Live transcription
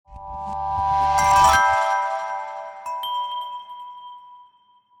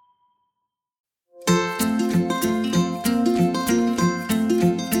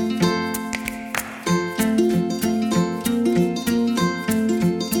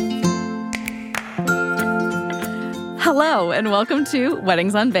Hello, and welcome to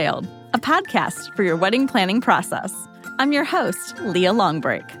Weddings Unveiled, a podcast for your wedding planning process. I'm your host, Leah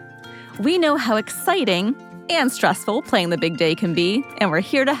Longbreak. We know how exciting and stressful planning the big day can be, and we're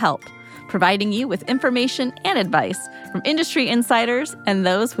here to help, providing you with information and advice from industry insiders and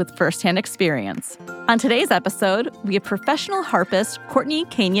those with firsthand experience. On today's episode, we have professional harpist Courtney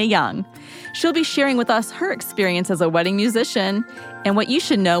Kenya Young. She'll be sharing with us her experience as a wedding musician and what you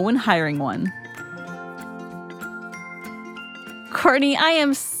should know when hiring one. Courtney, I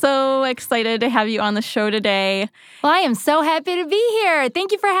am so excited to have you on the show today. Well, I am so happy to be here.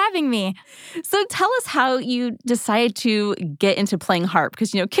 Thank you for having me. So tell us how you decided to get into playing harp.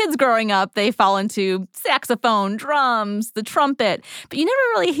 Because, kids growing up, they fall into saxophone, drums, the trumpet, but you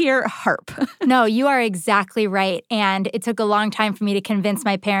never really hear harp. No, you are exactly right. And it took a long time for me to convince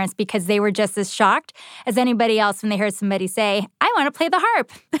my parents because they were just as shocked as anybody else when they heard somebody say, I want to play the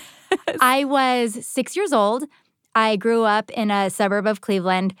harp. I was 6 years old. I grew up in a suburb of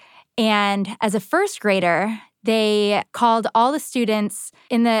Cleveland, and as a first grader, they called all the students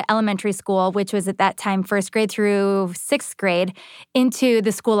in the elementary school, which was at that time first grade through sixth grade, into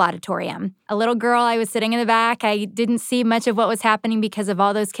the school auditorium. A little girl, I was sitting in the back. I didn't see much of what was happening because of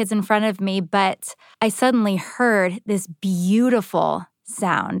all those kids in front of me, but I suddenly heard this beautiful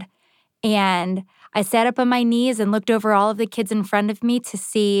sound. And I sat up on my knees and looked over all of the kids in front of me to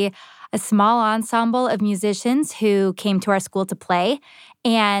see a small ensemble of musicians who came to our school to play.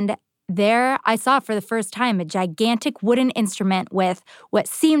 And there I saw for the first time a gigantic wooden instrument with what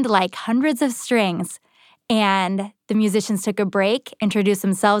seemed like hundreds of strings. And the musicians took a break, introduced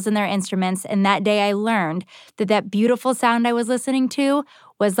themselves and their instruments, and that day I learned that beautiful sound I was listening to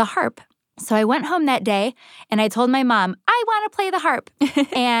was the harp. So I went home that day and I told my mom, I want to play the harp.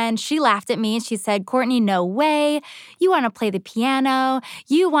 And she laughed at me and she said, Courtney, no way. You want to play the piano.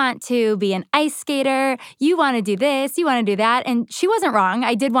 You want to be an ice skater. You want to do this. You want to do that. And she wasn't wrong.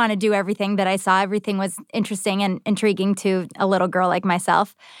 I did want to do everything that I saw. Everything was interesting and intriguing to a little girl like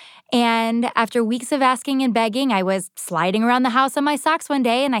myself. And after weeks of asking and begging, I was sliding around the house on my socks one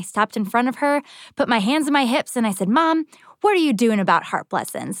day and I stopped in front of her, put my hands on my hips and I said, Mom, what are you doing about harp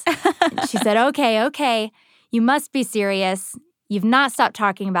lessons? She said, okay, you must be serious. You've not stopped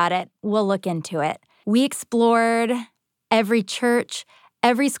talking about it. We'll look into it. We explored every church,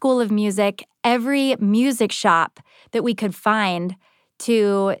 every school of music, every music shop that we could find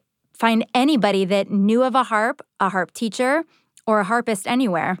to find anybody that knew of a harp teacher, or a harpist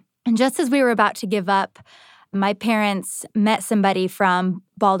anywhere. And just as we were about to give up, my parents met somebody from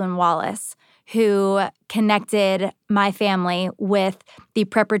Baldwin Wallace who connected my family with the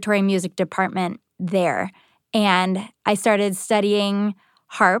preparatory music department there. And I started studying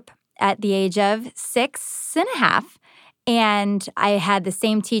harp at the age of 6.5. And I had the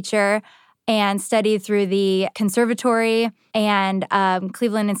same teacher and studied through the conservatory and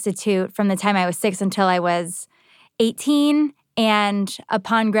Cleveland Institute from the time I was 6 until I was 18. And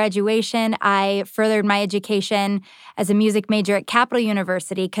upon graduation, I furthered my education as a music major at Capital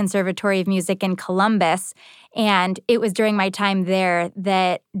University Conservatory of Music in Columbus. And it was during my time there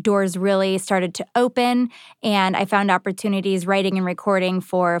that doors really started to open, and I found opportunities writing and recording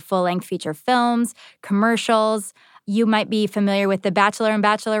for full-length feature films, commercials. You might be familiar with The Bachelor and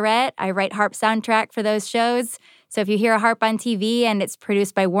Bachelorette. I write harp soundtrack for those shows. So if you hear a harp on TV and it's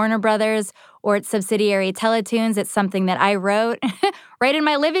produced by Warner Brothers or its subsidiary Teletoons, it's something that I wrote right in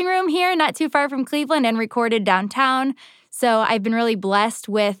my living room here, not too far from Cleveland, and recorded downtown. So I've been really blessed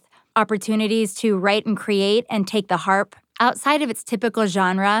with opportunities to write and create and take the harp outside of its typical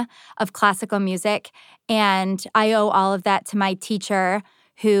genre of classical music. And I owe all of that to my teacher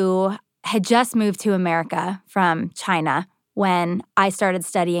who had just moved to America from China when I started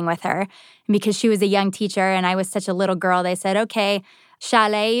studying with her. And because she was a young teacher and I was such a little girl, they said, okay,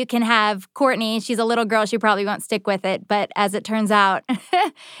 Chalet, you can have Courtney. She's a little girl. She probably won't stick with it. But as it turns out,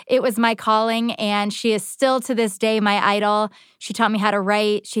 it was my calling, and she is still to this day my idol. She taught me how to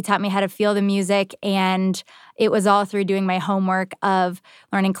write. She taught me how to feel the music. And it was all through doing my homework of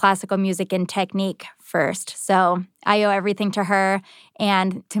learning classical music and technique first. So I owe everything to her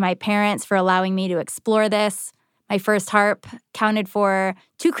and to my parents for allowing me to explore this. My first harp counted for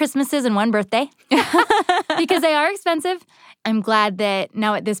 2 Christmases and 1 birthday because they are expensive. I'm glad that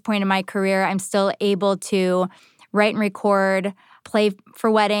now at this point in my career, I'm still able to write and record, play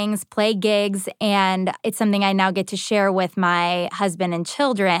for weddings, play gigs, and it's something I now get to share with my husband and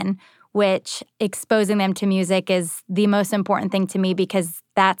children, which exposing them to music is the most important thing to me because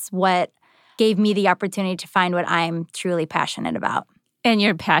that's what gave me the opportunity to find what I'm truly passionate about. And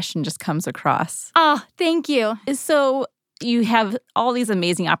your passion just comes across. Oh, thank you. So you have all these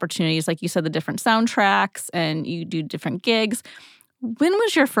amazing opportunities, like you said, the different soundtracks, and you do different gigs. When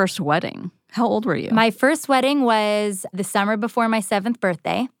was your first wedding? How old were you? My first wedding was the summer before my 7th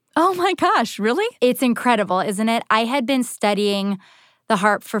birthday. Oh my gosh, really? It's incredible, isn't it? I had been studying the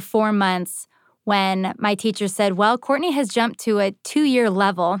harp for 4 months when my teacher said, well, Courtney has jumped to a 2-year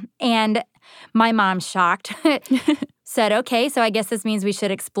level. And my mom, shocked, said, okay, so I guess this means we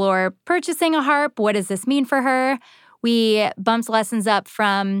should explore purchasing a harp. What does this mean for her? We bumped lessons up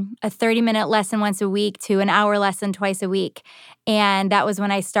from a 30-minute lesson once a week to an hour lesson twice a week. And that was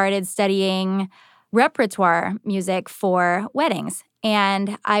when I started studying repertoire music for weddings.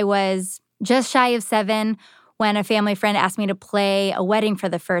 And I was just shy of 7 when a family friend asked me to play a wedding for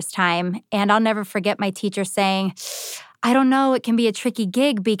the first time. And I'll never forget my teacher saying, I don't know, it can be a tricky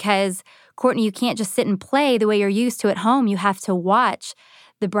gig because, Courtney, you can't just sit and play the way you're used to at home. You have to watch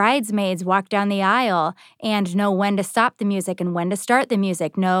the bridesmaids walk down the aisle and know when to stop the music and when to start the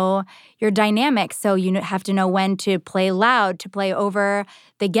music, know your dynamics. So you have to know when to play loud, to play over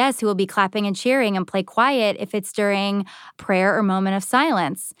the guests who will be clapping and cheering, and play quiet if it's during prayer or moment of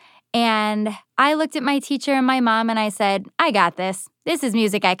silence. And I looked at my teacher and my mom and I said, I got this. This is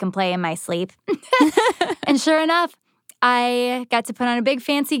music I can play in my sleep. And sure enough, I got to put on a big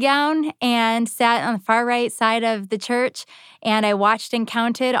fancy gown and sat on the far right side of the church, and I watched and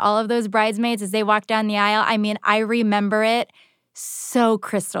counted all of those bridesmaids as they walked down the aisle. I mean, I remember it so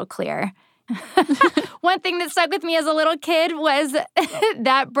crystal clear. One thing that stuck with me as a little kid was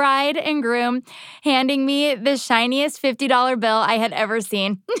that bride and groom handing me the shiniest $50 bill I had ever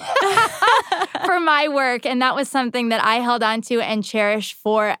seen for my work, and that was something that I held on to and cherished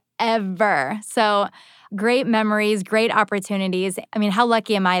forever. So great memories, great opportunities. I mean, how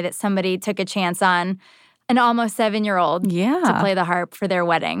lucky am I that somebody took a chance on an almost 7-year-old to play the harp for their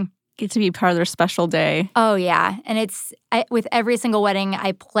wedding. Get to be part of their special day. Oh, yeah. And with every single wedding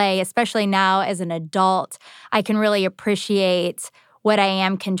I play, especially now as an adult, I can really appreciate what I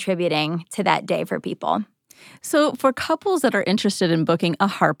am contributing to that day for people. So for couples that are interested in booking a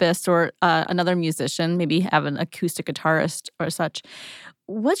harpist or another musician, maybe have an acoustic guitarist or such,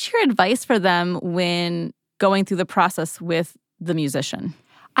 what's your advice for them when going through the process with the musician?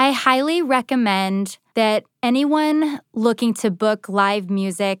 I highly recommend that anyone looking to book live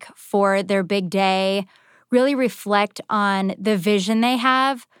music for their big day really reflect on the vision they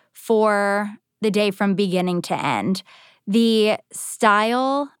have for the day from beginning to end. The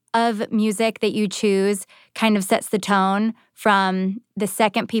style of music that you choose kind of sets the tone from the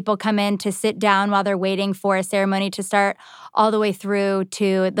second people come in to sit down while they're waiting for a ceremony to start, all the way through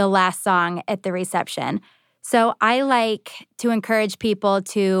to the last song at the reception. So I like to encourage people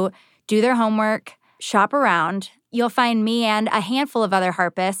to do their homework, shop around. You'll find me and a handful of other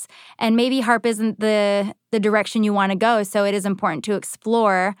harpists, and maybe harp isn't the direction you want to go, so it is important to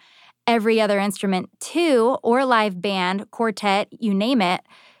explore every other instrument too, or live band, quartet, you name it,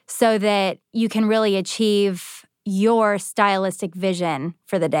 so that you can really achieve your stylistic vision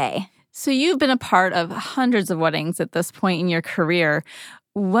for the day. So you've been a part of hundreds of weddings at this point in your career.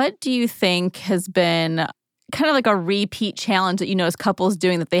 What do you think has been kind of like a repeat challenge that you notice couples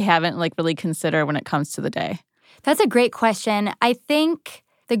doing that they haven't really considered when it comes to the day? That's a great question. I think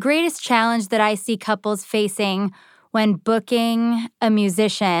the greatest challenge that I see couples facing when booking a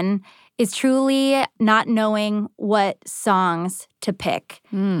musician is truly not knowing what songs to pick.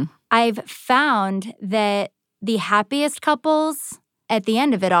 I've found that the happiest couples at the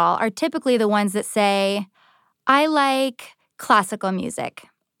end of it all are typically the ones that say, I like classical music,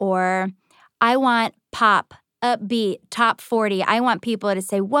 or I want pop, upbeat, top 40. I want people to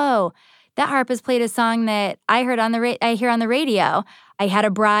say, whoa, that harpist played a song that I heard I hear on the radio. I had a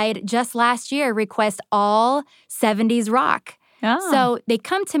bride just last year request all 70s rock. Oh. So they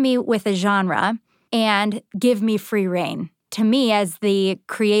come to me with a genre and give me free rein. To me, as the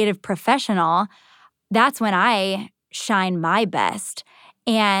creative professional, that's when I shine my best.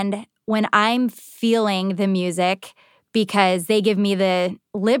 And when I'm feeling the music, because they give me the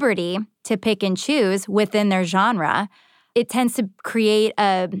liberty to pick and choose within their genre, it tends to create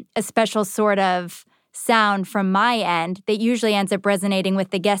a special sort of sound from my end that usually ends up resonating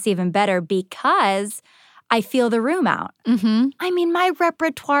with the guests even better because I feel the room out. Mm-hmm. I mean, my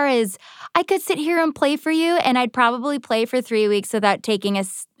repertoire is, I could sit here and play for you, and I'd probably play for 3 weeks without taking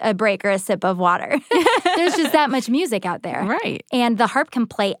a break or a sip of water. There's just that much music out there. Right. And the harp can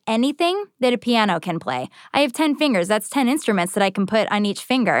play anything that a piano can play. I have 10 fingers. That's 10 instruments that I can put on each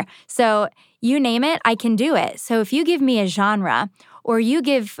finger. So you name it, I can do it. So if you give me a genre, or you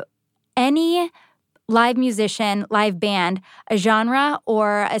give any live musician, live band, a genre,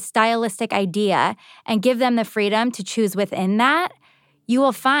 or a stylistic idea, and give them the freedom to choose within that, you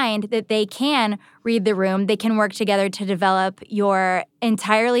will find that they can read the room. They can work together to develop your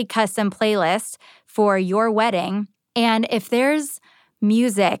entirely custom playlist for your wedding. And if there's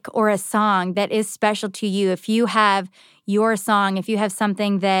music or a song that is special to you, if you have your song, if you have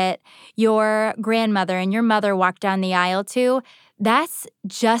something that your grandmother and your mother walked down the aisle to, that's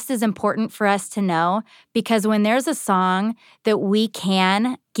just as important for us to know, because when there's a song that we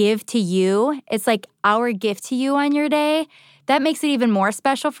can give to you, it's like our gift to you on your day, that makes it even more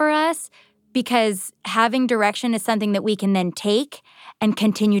special for us, because having direction is something that we can then take and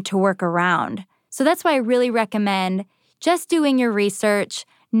continue to work around. So that's why I really recommend just doing your research,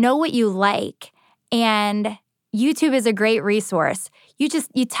 know what you like, and YouTube is a great resource. You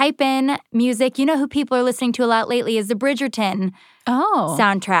type in music. You know who people are listening to a lot lately is the Bridgerton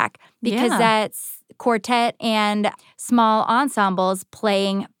soundtrack, because that's quartet and small ensembles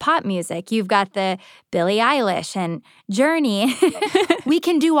playing pop music. You've got the Billie Eilish and Journey. We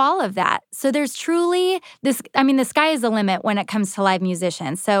can do all of that. So there's truly the sky is the limit when it comes to live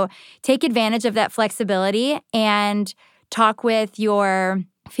musicians. So take advantage of that flexibility and talk with your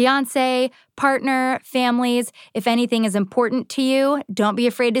fiance, partner, families. If anything is important to you, don't be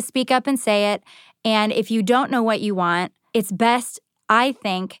afraid to speak up and say it. And if you don't know what you want, it's best, I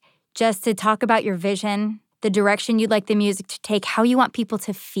think, just to talk about your vision, the direction you'd like the music to take, how you want people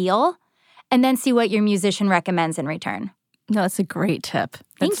to feel, and then see what your musician recommends in return. No, that's a great tip.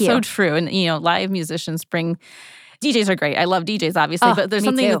 Thank you. That's so true. And, live musicians DJs are great. I love DJs, obviously, but there's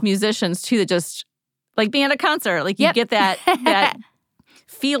something with musicians, too, that just, like being at a concert, like you get that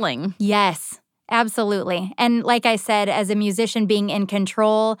feeling. Yes, absolutely. And like I said, as a musician, being in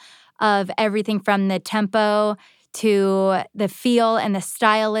control of everything from the tempo to the feel and the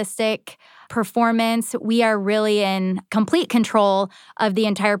stylistic performance, we are really in complete control of the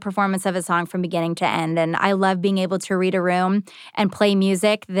entire performance of a song from beginning to end. And I love being able to read a room and play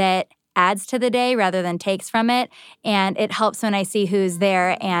music that adds to the day rather than takes from it. And it helps when I see who's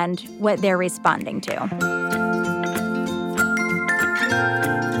there and what they're responding to.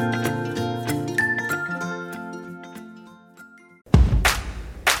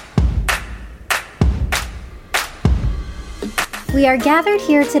 We are gathered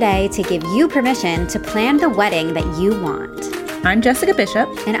here today to give you permission to plan the wedding that you want. I'm Jessica Bishop.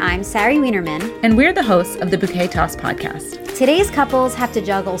 And I'm Sari Wienerman. And we're the hosts of the Bouquet Toss podcast. Today's couples have to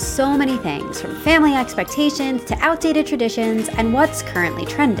juggle so many things, from family expectations to outdated traditions and what's currently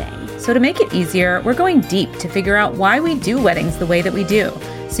trending. So to make it easier, we're going deep to figure out why we do weddings the way that we do,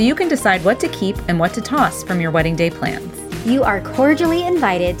 so you can decide what to keep and what to toss from your wedding day plans. You are cordially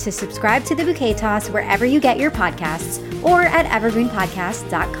invited to subscribe to the Bouquet Toss wherever you get your podcasts or at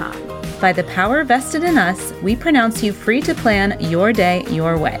evergreenpodcast.com. By the power vested in us, we pronounce you free to plan your day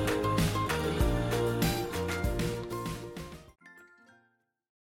your way.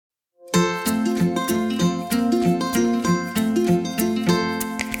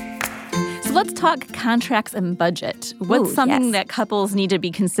 So let's talk contracts and budget. What's something that couples need to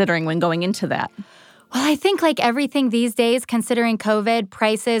be considering when going into that? Well, I think like everything these days, considering COVID,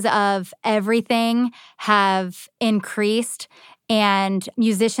 prices of everything have increased, and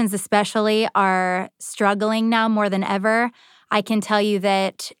musicians especially are struggling now more than ever. I can tell you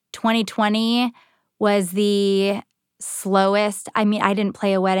that 2020 was the slowest. I mean, I didn't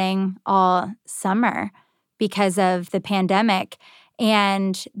play a wedding all summer because of the pandemic,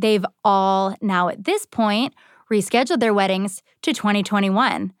 and they've all now at this point rescheduled their weddings to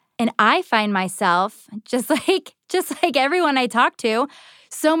 2021. And I find myself, just like everyone I talk to,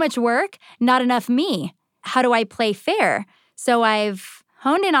 so much work, not enough me. How do I play fair? So I've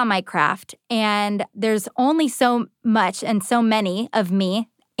honed in on my craft, and there's only so much and so many of me,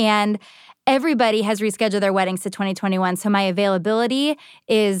 and everybody has rescheduled their weddings to 2021. So my availability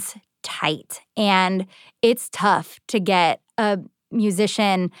is tight, and it's tough to get a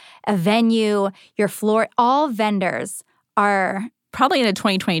musician, a venue, your floor. All vendors are probably into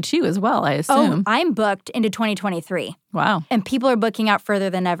 2022 as well, I assume. Oh, I'm booked into 2023. Wow. And people are booking out further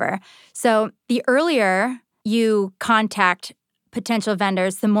than ever. So the earlier you contact potential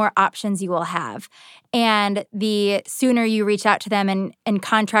vendors, the more options you will have. And the sooner you reach out to them and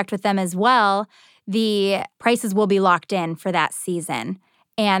contract with them as well, the prices will be locked in for that season.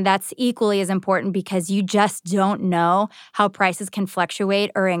 And that's equally as important, because you just don't know how prices can fluctuate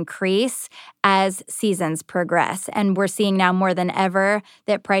or increase as seasons progress. And we're seeing now more than ever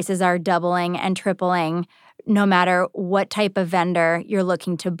that prices are doubling and tripling no matter what type of vendor you're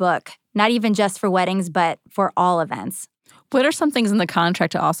looking to book, not even just for weddings, but for all events. What are some things in the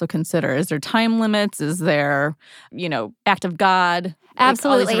contract to also consider? Is there time limits? Is there, act of God?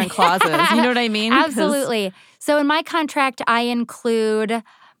 Absolutely. All these different clauses. You know what I mean? Absolutely. So in my contract, I include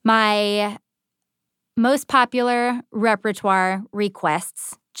my most popular repertoire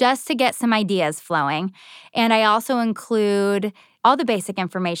requests just to get some ideas flowing. And I also include all the basic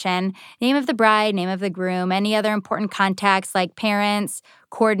information, name of the bride, name of the groom, any other important contacts like parents,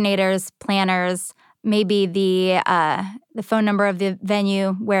 coordinators, planners, maybe the phone number of the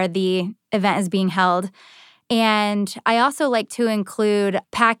venue where the event is being held. And I also like to include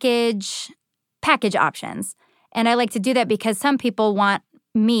package options. And I like to do that because some people want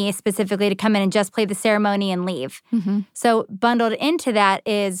me specifically to come in and just play the ceremony and leave. Mm-hmm. So bundled into that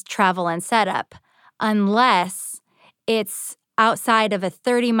is travel and setup, unless it's outside of a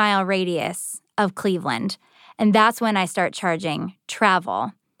 30-mile radius of Cleveland. And that's when I start charging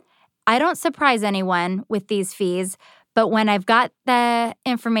travel. I don't surprise anyone with these fees, but when I've got the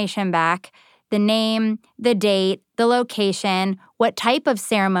information back, the name, the date, the location, what type of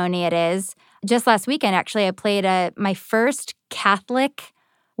ceremony it is. Just last weekend, actually, I played my first Catholic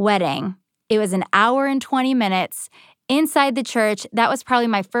wedding. It was an hour and 20 minutes inside the church. That was probably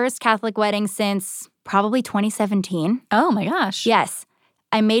my first Catholic wedding since probably 2017. Oh, my gosh. Yes.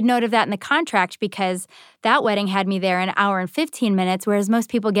 I made note of that in the contract because that wedding had me there an hour and 15 minutes, whereas most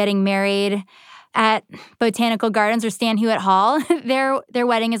people getting married at Botanical Gardens or Stan Hewitt Hall, their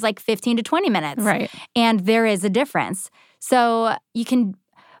wedding is like 15 to 20 minutes. Right. And there is a difference. So you can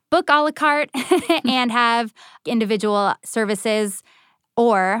book a la carte and have individual services,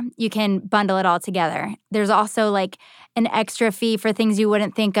 or you can bundle it all together. There's also like an extra fee for things you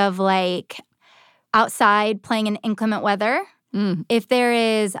wouldn't think of, like outside playing in inclement weather. If there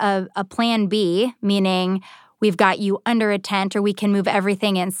is a plan B, meaning we've got you under a tent or we can move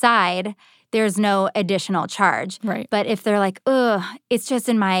everything inside, there's no additional charge. Right. But if they're like, it's just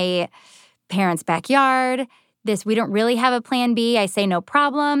in my parents' backyard, we don't really have a plan B, I say no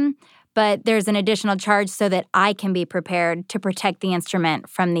problem. But there's an additional charge so that I can be prepared to protect the instrument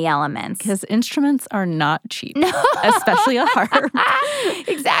from the elements. Because instruments are not cheap, especially a harp.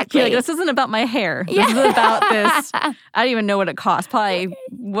 Exactly. You're like, this isn't about my hair. This is about this. I don't even know what it costs. Probably,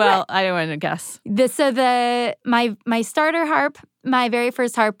 I don't want to guess. My starter harp, my very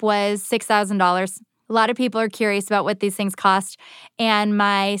first harp was $6,000. A lot of people are curious about what these things cost. And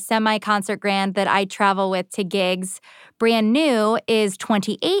my semi-concert grand that I travel with to gigs, brand new, is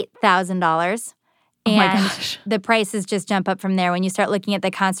 $28,000. Oh my gosh. The prices just jump up from there when you start looking at the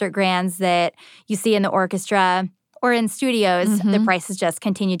concert grands that you see in the orchestra or in studios. Mm-hmm. The prices just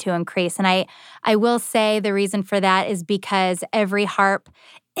continue to increase. And I will say the reason for that is because every harp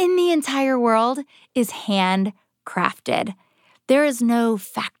in the entire world is handcrafted. There is no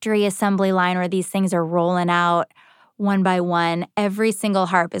factory assembly line where these things are rolling out one by one. Every single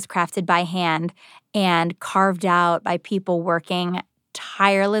harp is crafted by hand and carved out by people working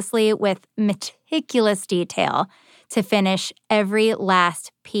tirelessly with meticulous detail to finish every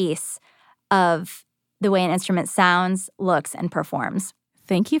last piece of the way an instrument sounds, looks, and performs.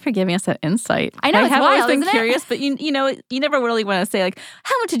 Thank you for giving us that insight. I know, I it's have wild, always been isn't it? curious, but you never really want to say like,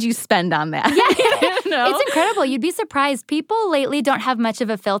 how much did you spend on that? Yeah. You know? It's incredible. You'd be surprised. People lately don't have much of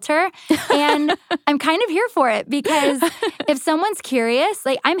a filter, and I'm kind of here for it because if someone's curious,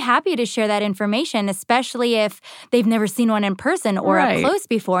 like I'm happy to share that information, especially if they've never seen one in person or up close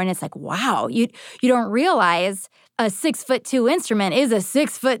before, and it's like, wow, you don't realize a 6'2" instrument is a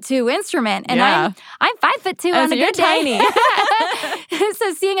 6'2" instrument, and I'm 5'2" on a you're good tiny. day.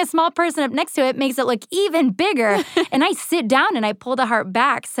 So seeing a small person up next to it makes it look even bigger. And I sit down and I pull the harp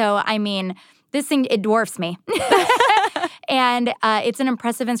back. So I mean, this thing, it dwarfs me. And it's an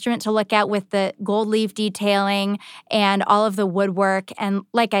impressive instrument to look at with the gold leaf detailing and all of the woodwork. And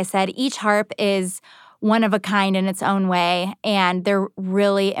like I said, each harp is one of a kind in its own way, and they're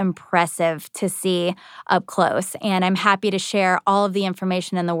really impressive to see up close. And I'm happy to share all of the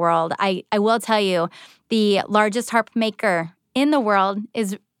information in the world. I will tell you, the largest harp maker in the world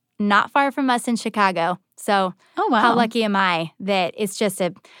is not far from us in Chicago. So how lucky am I that it's just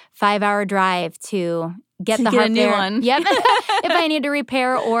a 5-hour drive to get the harp a new there. one. Yep. If I need to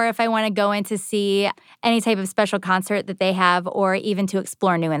repair or if I want to go in to see any type of special concert that they have or even to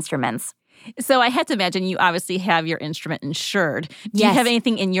explore new instruments. So I had to imagine you obviously have your instrument insured. Do Yes. you have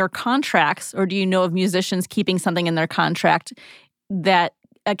anything in your contracts, or do you know of musicians keeping something in their contract that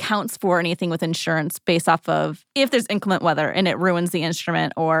accounts for anything with insurance based off of if there's inclement weather and it ruins the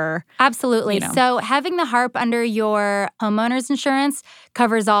instrument or… Absolutely. You know. So having the harp under your homeowner's insurance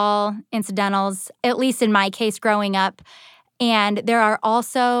covers all incidentals, at least in my case growing up. And there are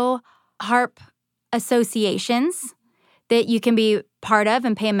also harp associations that you can be part of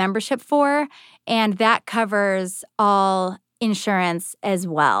and pay a membership for, and that covers all insurance as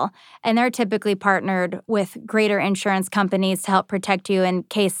well. And they're typically partnered with greater insurance companies to help protect you in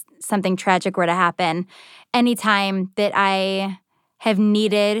case something tragic were to happen. Anytime that I have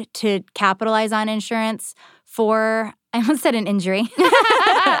needed to capitalize on insurance for, I almost said an injury.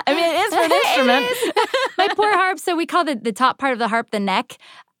 I mean, it is for an instrument. It is. My poor harp. So we call the top part of the harp the neck.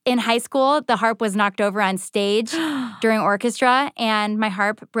 In high school, the harp was knocked over on stage during orchestra, and my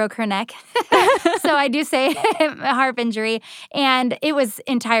harp broke her neck. So I do say a harp injury, and it was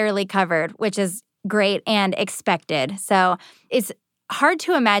entirely covered, which is great and expected. So it's hard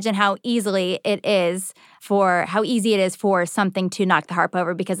to imagine how easy it is for something to knock the harp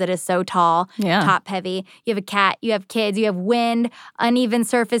over because it is so tall, top heavy. You have a cat, you have kids, you have wind, uneven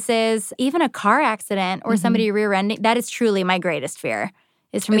surfaces, even a car accident or somebody rear-ending. That is truly my greatest fear.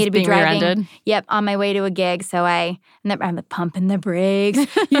 Is for me to be driving, on my way to a gig. So I'm pumping the brakes.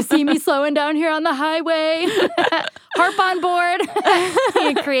 You see me slowing down here on the highway. Harp on board.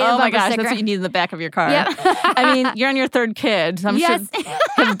 Oh my gosh, that's what you need in the back of your car. Yep. I mean, you're on your third kid. So I'm sure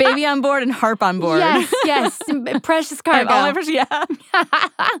have baby on board and harp on board. Yes. Precious cargo.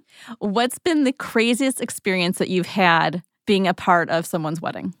 What's been the craziest experience that you've had being a part of someone's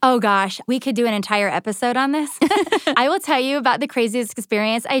wedding? Oh gosh, we could do an entire episode on this. I will tell you about the craziest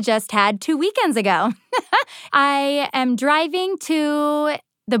experience I just had 2 weekends ago. I am driving to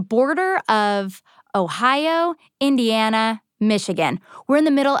the border of Ohio, Indiana, Michigan. We're in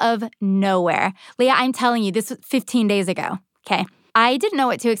the middle of nowhere. Leah, I'm telling you, this was 15 days ago, okay? I didn't know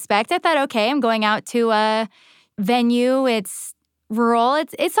what to expect. I thought, okay, I'm going out to a venue. It's rural.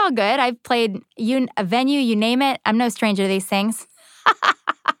 It's all good. I've played a venue, you name it. I'm no stranger to these things.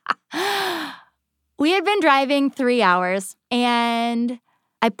 We had been driving 3 hours, and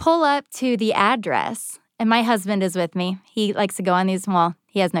I pull up to the address, and my husband is with me. He likes to go on these,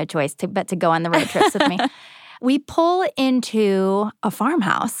 he has no choice but to go on the road trips with me. We pull into a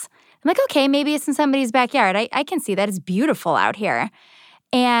farmhouse. I'm like, okay, maybe it's in somebody's backyard. I can see that. It's beautiful out here.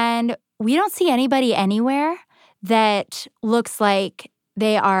 And we don't see anybody anywhere that looks like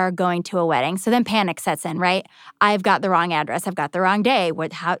they are going to a wedding. So then panic sets in, right? I've got the wrong address. I've got the wrong day.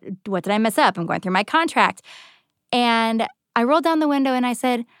 What did I mess up? I'm going through my contract. And I rolled down the window and I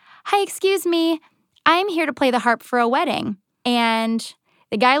said, hi, excuse me. I'm here to play the harp for a wedding. And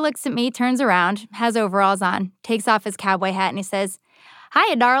the guy looks at me, turns around, has overalls on, takes off his cowboy hat, and he says,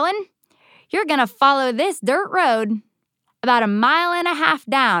 hiya, darling. You're going to follow this dirt road about 1.5 miles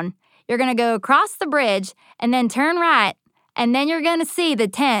down. You're going to go across the bridge and then turn right, and then you're going to see the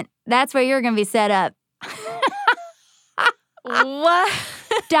tent. That's where you're going to be set up. What?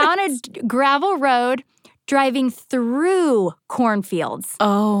 Down a gravel road, driving through cornfields.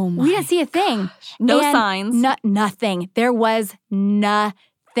 Oh, my We didn't see a thing. Gosh. No signs. Nothing. There was nothing.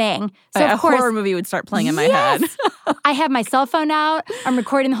 So a of course, horror movie would start playing in my head. I have my cell phone out. I'm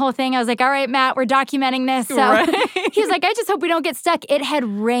recording the whole thing. I was like, all right, Matt, we're documenting this. So he was like, I just hope we don't get stuck. It had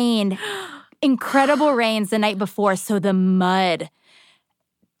rained. Incredible rains the night before. So the mud.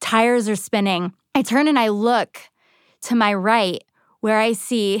 Tires are spinning. I turn and I look to my right where I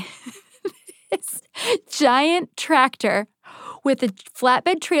see this giant tractor with a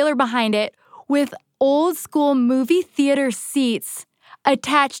flatbed trailer behind it with old school movie theater seats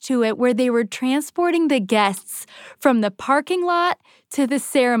attached to it where they were transporting the guests from the parking lot to the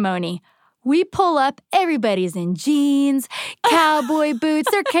ceremony. We pull up, everybody's in jeans, cowboy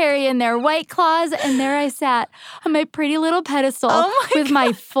boots, they're carrying their White Claws, and there I sat on my pretty little pedestal with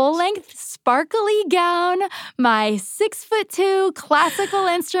my full-length sparkly gown, my 6'2" classical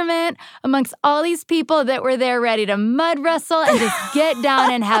instrument, amongst all these people that were there ready to mud wrestle and just get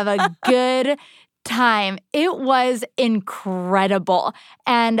down and have a good time. It was incredible.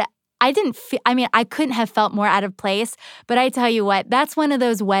 And I couldn't have felt more out of place. But I tell you what, that's one of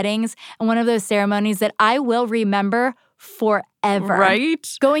those weddings and one of those ceremonies that I will remember forever.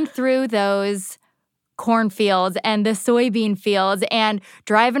 Right? Going through those cornfields and the soybean fields and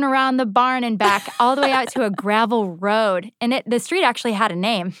driving around the barn and back all the way out to a gravel road. And the street actually had a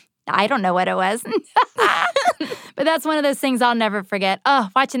name. I don't know what it was. But that's one of those things I'll never forget. Oh,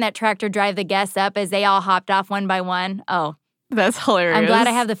 watching that tractor drive the guests up as they all hopped off one by one. Oh. That's hilarious. I'm glad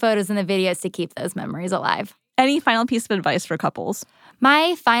I have the photos and the videos to keep those memories alive. Any final piece of advice for couples?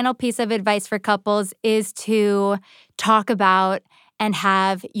 My final piece of advice for couples is to talk about and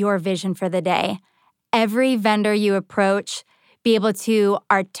have your vision for the day. Every vendor you approach, be able to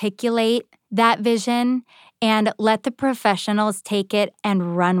articulate that vision and let the professionals take it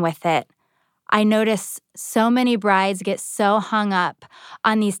and run with it. I notice so many brides get so hung up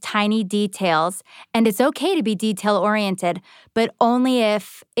on these tiny details, and it's okay to be detail-oriented, but only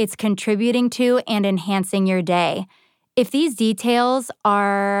if it's contributing to and enhancing your day. If these details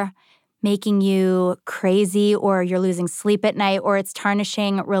are making you crazy or you're losing sleep at night or it's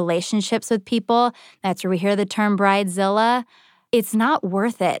tarnishing relationships with people, that's where we hear the term bridezilla, it's not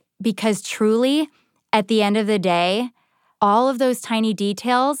worth it because truly, at the end of the day, all of those tiny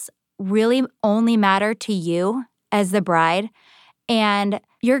details really only matter to you as the bride. And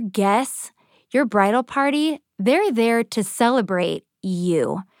your guests, your bridal party, they're there to celebrate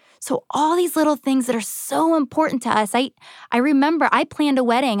you. So all these little things that are so important to us, I remember I planned a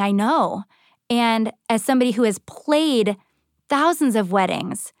wedding, I know. And as somebody who has played thousands of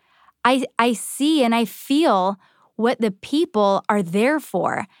weddings, I see and I feel what the people are there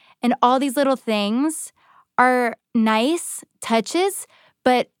for. And all these little things are nice touches,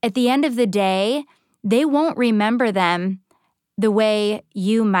 but at the end of the day, they won't remember them the way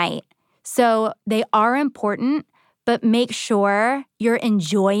you might. So they are important, but make sure you're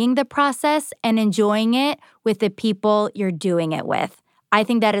enjoying the process and enjoying it with the people you're doing it with. I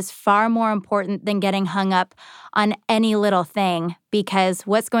think that is far more important than getting hung up on any little thing because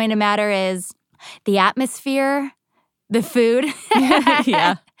what's going to matter is the atmosphere, the food,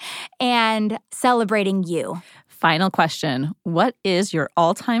 Yeah. and celebrating you. Final question. What is your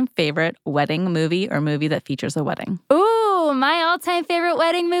all-time favorite wedding movie or movie that features a wedding? Ooh, my all-time favorite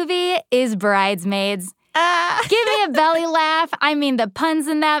wedding movie is Bridesmaids. Give me a belly laugh. I mean, the puns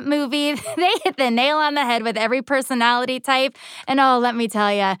in that movie, they hit the nail on the head with every personality type. And oh, let me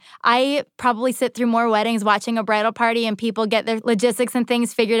tell you, I probably sit through more weddings watching a bridal party and people get their logistics and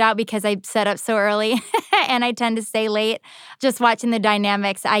things figured out because I set up so early and I tend to stay late just watching the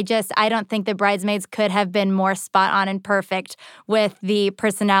dynamics. I don't think the Bridesmaids could have been more spot on and perfect with the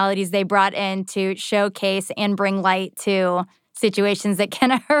personalities they brought in to showcase and bring light to situations that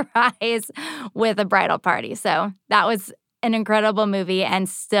can arise with a bridal party. So that was an incredible movie and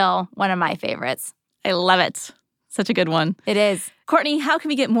still one of my favorites. I love it. Such a good one. It is. Courtney, how can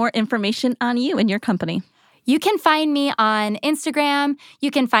we get more information on you and your company? You can find me on Instagram.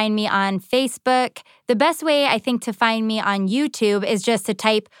 You can find me on Facebook. The best way, I think, to find me on YouTube is just to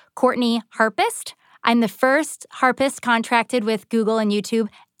type Courtney Harpist. I'm the first harpist contracted with Google and YouTube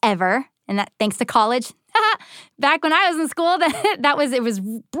ever, and that thanks to college. Back when I was in school, it was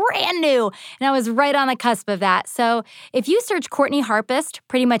brand new, and I was right on the cusp of that. So if you search Courtney Harpist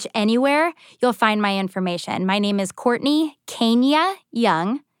pretty much anywhere, you'll find my information. My name is Courtney Kania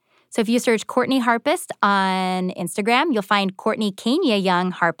Young. So if you search Courtney Harpist on Instagram, you'll find Courtney Kania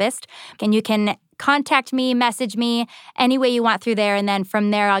Young Harpist, and you can contact me, message me any way you want through there, and then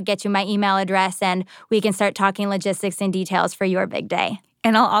from there, I'll get you my email address, and we can start talking logistics and details for your big day.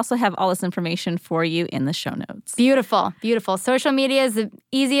 And I'll also have all this information for you in the show notes. Beautiful, beautiful. Social media is the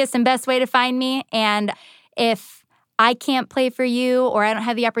easiest and best way to find me. And if I can't play for you or I don't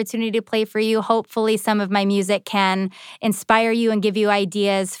have the opportunity to play for you, hopefully some of my music can inspire you and give you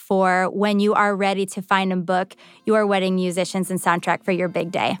ideas for when you are ready to find and book your wedding musicians and soundtrack for your big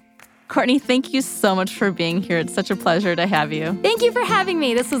day. Courtney, thank you so much for being here. It's such a pleasure to have you. Thank you for having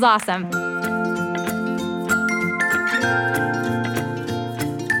me. This was awesome.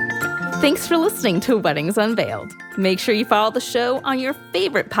 Thanks for listening to Weddings Unveiled. Make sure you follow the show on your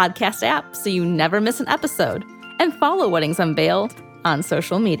favorite podcast app so you never miss an episode, and follow Weddings Unveiled on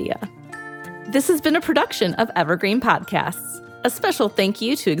social media. This has been a production of Evergreen Podcasts. A special thank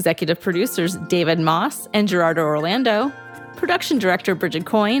you to executive producers David Moss and Gerardo Orlando, production director Bridget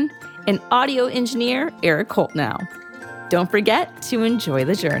Coyne, and audio engineer Eric Holtnow. Don't forget to enjoy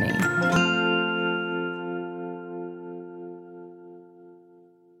the journey.